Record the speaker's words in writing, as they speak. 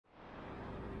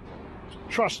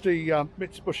trusty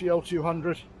Mitsubishi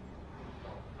L200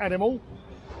 animal.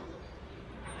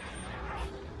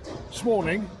 This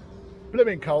morning,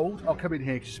 blooming cold. I'll come in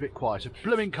here because it's a bit quieter.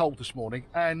 Blooming cold this morning,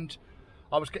 and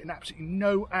I was getting absolutely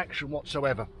no action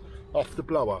whatsoever off the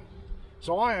blower.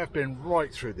 So I have been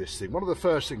right through this thing. One of the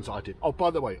first things I did, oh,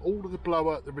 by the way, all of the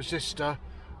blower, the resistor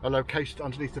are located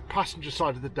underneath the passenger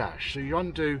side of the dash. So you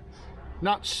undo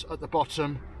nuts at the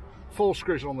bottom, 4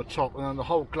 screws on the top, and then the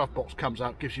whole glove box comes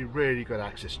out, gives you really good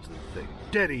access to the thing.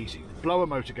 Dead easy. The blower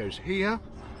motor goes here,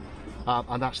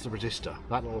 and that's the resistor,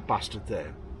 that little bastard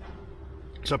there.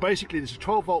 So basically there's a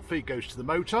 12 volt feed goes to the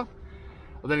motor,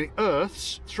 and then it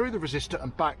earths through the resistor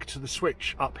and back to the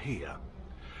switch up here.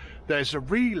 There's a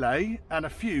relay and a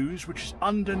fuse which is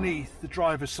underneath the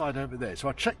driver's side over there. So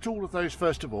I checked all of those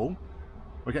first of all.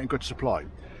 We're getting good supply.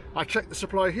 I checked the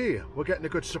supply here. We're getting a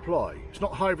good supply. It's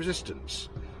not high resistance.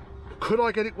 Could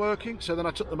I get it working? So then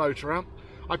I took the motor out.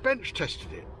 I bench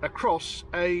tested it across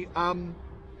a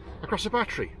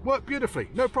battery. Worked beautifully.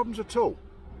 No problems at all.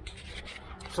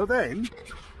 So then,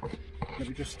 let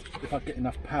me just, if I get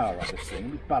enough power out of this thing,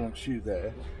 let me balance you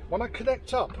there. When I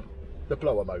connect up the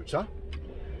blower motor,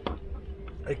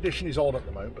 ignition is on at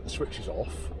the moment, but the switch is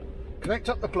off. Connect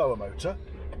up the blower motor,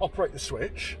 operate the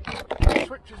switch. The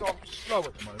switch is on slow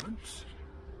at the moment.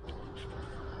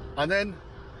 And then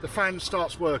the fan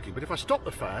starts working. But if I stop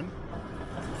the fan,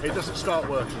 it doesn't start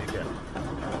working again.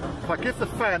 If I give the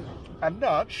fan a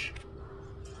nudge,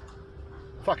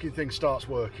 fucking thing starts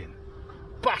working.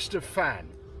 Bastard fan.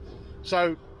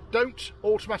 So don't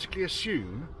automatically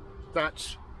assume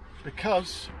that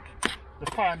because the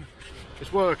fan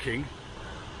is working,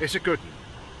 it's a good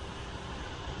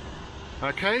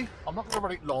one. Okay, I'm not going to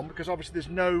run it long because obviously there's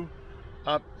no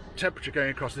temperature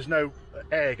going across, there's no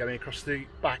air going across the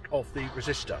back of the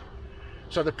resistor.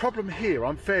 So the problem here,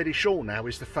 I'm fairly sure now,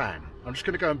 is the fan. I'm just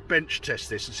going to go and bench test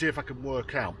this and see if I can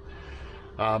work out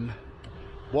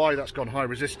why that's gone high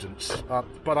resistance,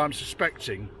 but I'm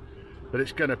suspecting that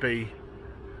it's going to be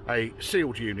a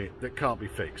sealed unit that can't be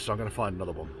fixed, so I'm going to find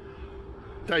another one.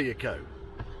 There you go.